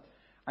help them.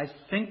 I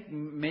think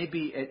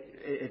maybe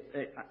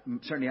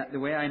certainly the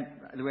way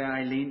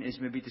I lean is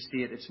maybe to see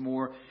it. It's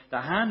more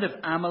the hand of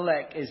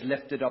Amalek is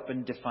lifted up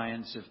in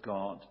defiance of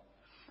God.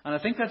 And I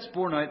think that's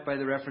borne out by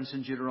the reference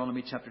in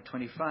Deuteronomy chapter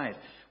 25,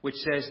 which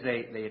says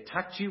they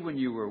attacked you when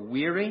you were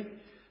weary.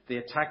 They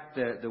attacked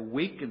the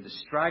weak and the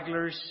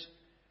stragglers.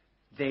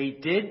 They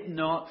did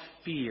not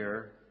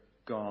fear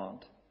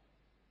God.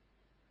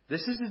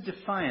 This is a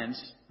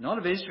defiance, not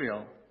of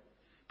Israel,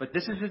 but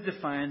this is a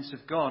defiance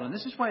of God. And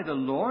this is why the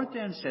Lord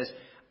then says,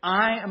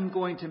 I am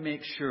going to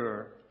make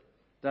sure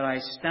that I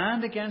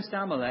stand against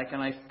Amalek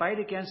and I fight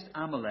against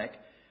Amalek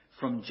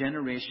from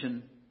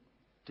generation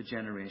to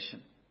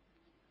generation.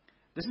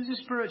 This is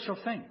a spiritual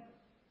thing.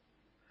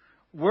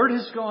 Word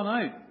has gone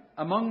out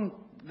among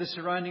the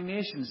surrounding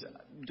nations.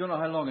 Don't know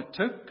how long it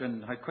took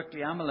and how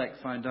quickly Amalek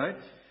found out.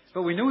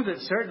 But we know that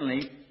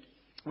certainly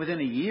within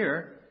a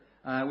year,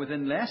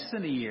 within less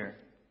than a year,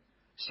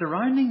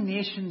 surrounding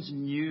nations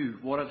knew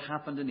what had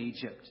happened in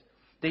Egypt.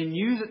 They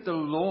knew that the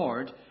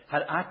Lord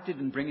had acted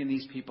in bringing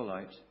these people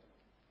out.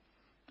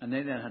 And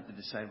they then had to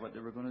decide what they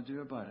were going to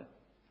do about it.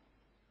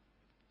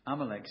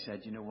 Amalek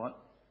said, you know what?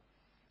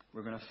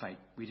 We're going to fight.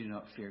 We do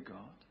not fear God.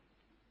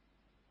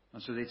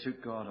 And so they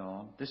took God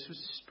on. This was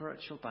a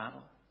spiritual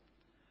battle.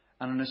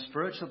 And in a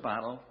spiritual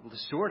battle, well, the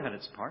sword had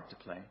its part to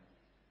play.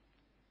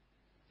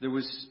 There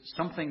was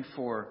something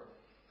for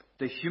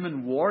the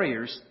human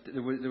warriors.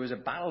 There was a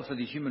battle for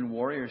the human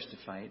warriors to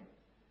fight.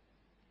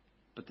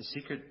 But the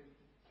secret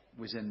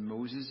was in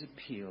Moses'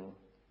 appeal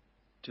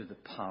to the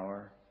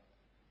power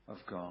of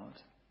God.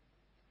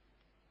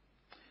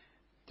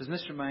 Doesn't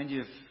this remind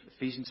you of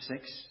Ephesians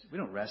 6? We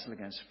don't wrestle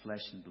against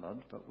flesh and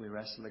blood, but we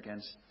wrestle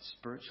against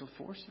spiritual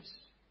forces.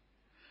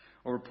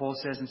 Or Paul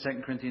says in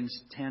 2 Corinthians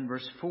 10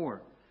 verse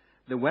 4,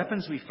 the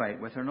weapons we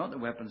fight with are not the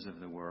weapons of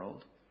the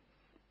world.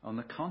 On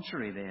the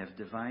contrary, they have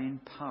divine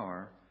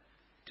power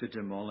to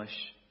demolish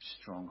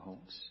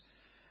strongholds.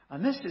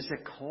 And this is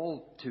a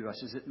call to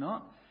us, is it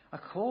not? A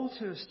call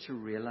to us to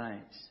realize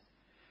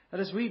that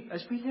as we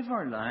live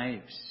our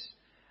lives,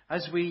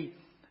 as we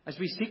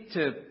seek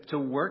to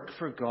work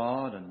for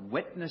God and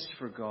witness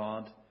for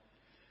God,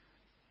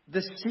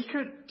 the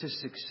secret to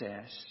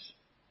success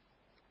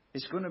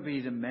is going to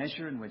be the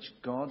measure in which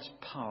God's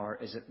power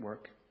is at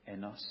work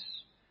in us.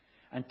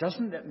 And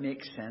doesn't it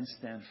make sense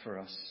then for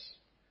us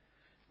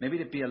maybe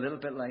to be a little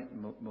bit like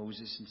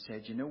Moses and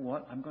said, you know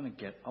what, I'm going to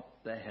get up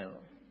the hill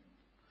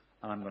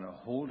and I'm going to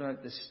hold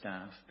out the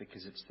staff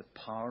because it's the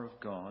power of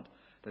God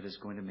that is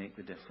going to make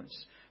the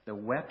difference. The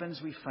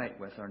weapons we fight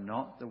with are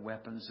not the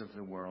weapons of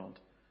the world.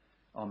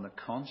 On the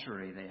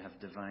contrary, they have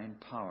divine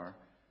power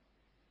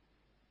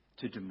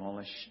to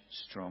demolish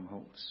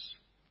strongholds.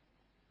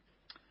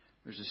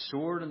 There's a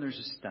sword and there's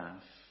a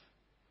staff.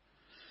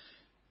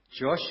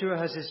 Joshua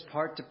has his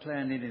part to play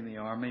in leading the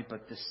army,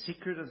 but the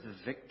secret of the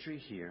victory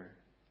here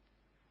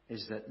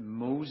is that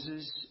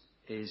Moses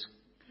is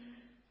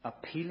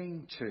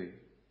appealing to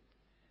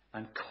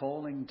and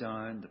calling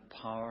down the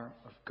power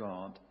of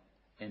God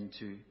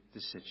into the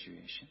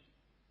situation.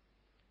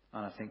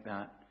 And I think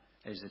that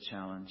is a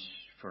challenge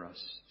for us.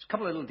 Just a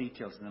couple of little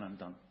details and then I'm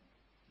done.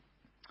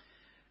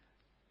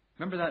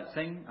 Remember that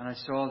thing? And I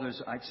saw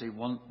there's actually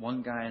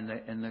one guy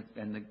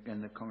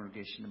in the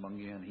congregation among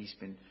you, and he's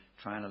been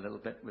trying a little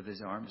bit with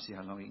his arm to see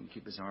how long he can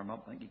keep his arm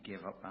up. I think he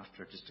gave up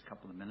after just a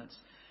couple of minutes.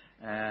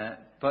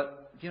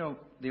 But you know,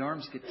 the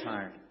arms get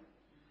tired.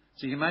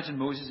 So you imagine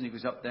Moses, and he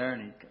goes up there,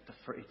 and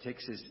he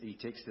takes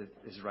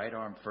his right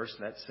arm first,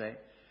 let's say,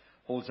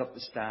 holds up the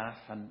staff,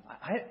 and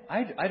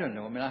I don't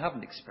know. I mean, I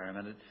haven't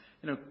experimented.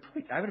 You know,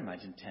 probably, I would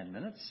imagine 10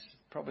 minutes,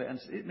 probably. And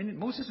I mean,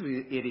 Moses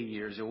was 80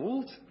 years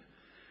old.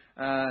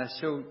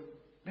 So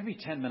maybe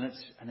 10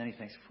 minutes, and then he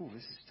thinks,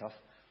 this is tough.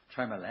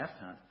 Try my left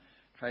hand.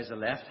 Tries the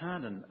left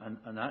hand,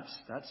 and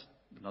that's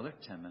another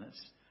 10 minutes.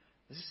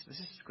 This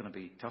is going to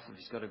be tough if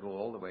he's got to go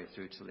all the way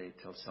through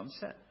till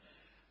sunset.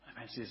 And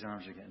eventually his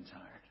arms are getting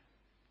tired.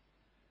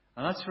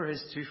 And that's where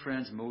his two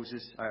friends,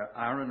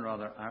 Aaron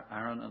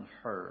and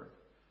Hur,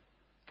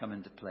 come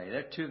into play.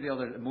 There are two of the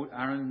other.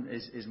 Aaron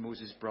is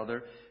Moses'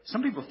 brother.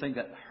 Some people think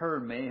that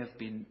Hur may have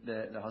been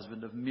the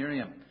husband of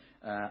Miriam.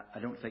 I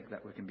don't think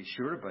that we can be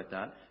sure about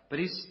that. But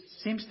he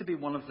seems to be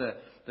one of the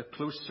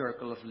close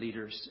circle of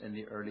leaders in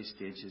the early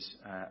stages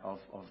of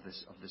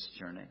this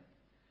journey.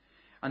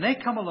 And they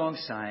come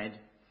alongside,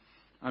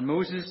 and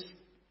Moses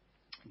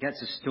gets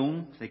a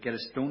stone. They get a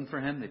stone for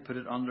him. They put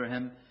it under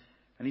him,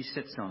 and he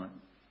sits on it.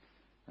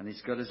 And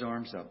he's got his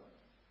arms up.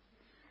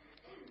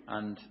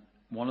 And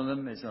one of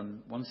them is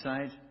on one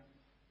side,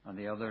 and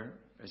the other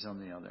is on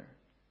the other.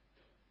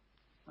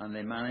 And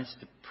they manage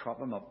to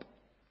prop him up,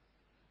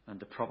 and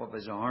to prop up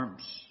his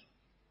arms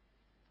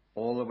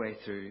all the way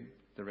through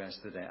the rest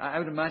of the day. I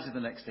would imagine the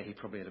next day he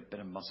probably had a bit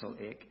of muscle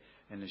ache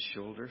in his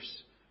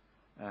shoulders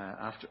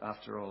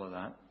after all of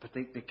that. But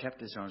they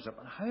kept his arms up.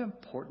 And how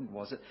important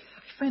was it?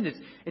 I find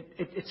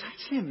it's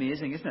actually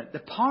amazing, isn't it? The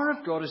power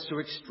of God is so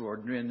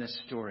extraordinary in this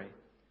story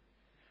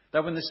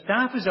that when the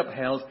staff is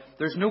upheld,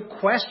 there's no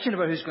question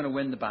about who's going to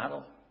win the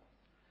battle.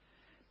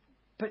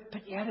 But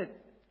yet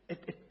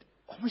it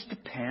almost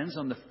depends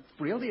on the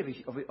frailty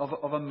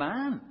of a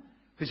man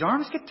whose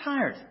arms get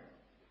tired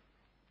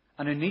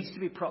and who needs to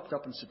be propped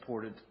up and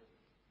supported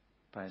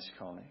by his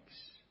colleagues.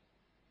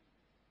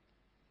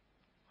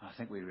 I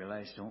think we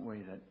realize, don't we,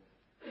 that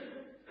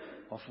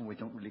often we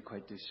don't really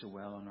quite do so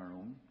well on our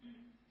own.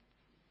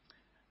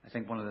 I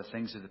think one of the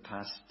things of the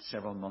past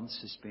several months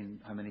has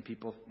been how many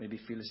people maybe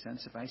feel a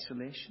sense of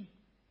isolation.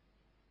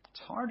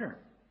 It's harder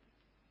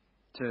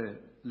to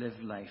live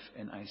life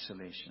in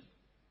isolation.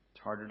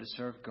 It's harder to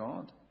serve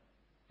God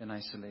in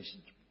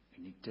isolation.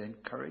 We need to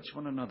encourage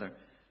one another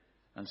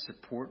and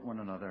support one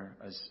another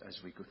as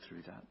we go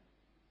through that.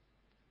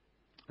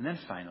 And then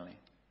finally,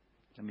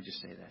 let me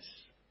just say this.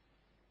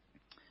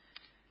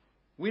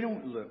 We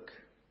don't look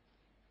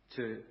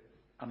to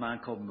a man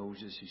called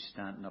Moses who's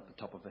standing up the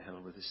top of a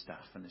hill with his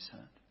staff in his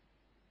hand.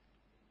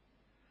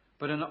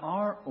 But in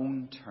our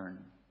own turn,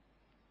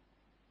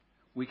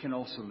 we can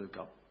also look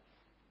up.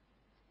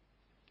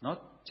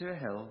 Not to a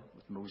hill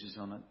with Moses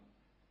on it,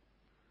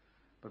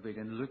 but we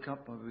can look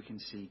up and we can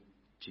see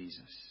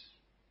Jesus.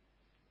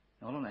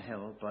 Not on a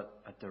hill, but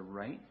at the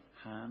right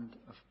hand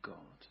of God.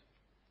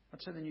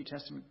 That's how the New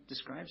Testament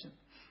describes him.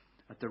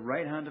 At the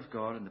right hand of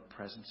God, in the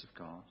presence of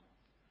God.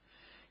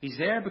 He's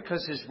there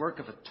because his work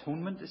of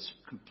atonement is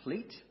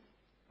complete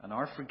and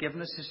our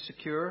forgiveness is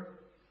secure.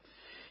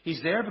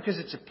 He's there because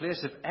it's a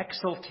place of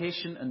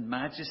exaltation and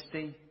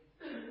majesty.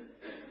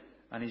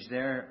 And he's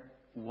there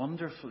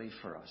wonderfully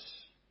for us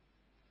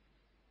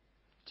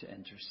to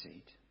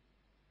intercede.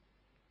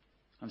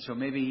 And so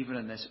maybe even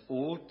in this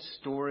old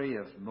story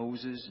of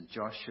Moses and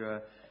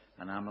Joshua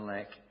and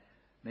Amalek,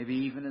 maybe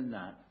even in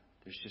that,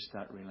 there's just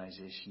that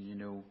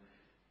realization,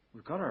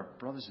 we've got our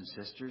brothers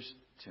and sisters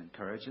to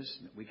encourage us,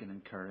 and that we can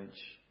encourage.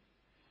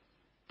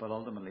 But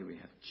ultimately we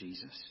have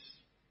Jesus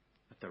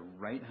at the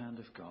right hand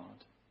of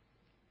God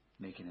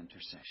making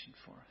intercession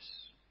for us.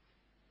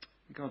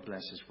 May God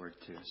bless his word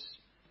to us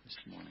this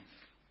morning.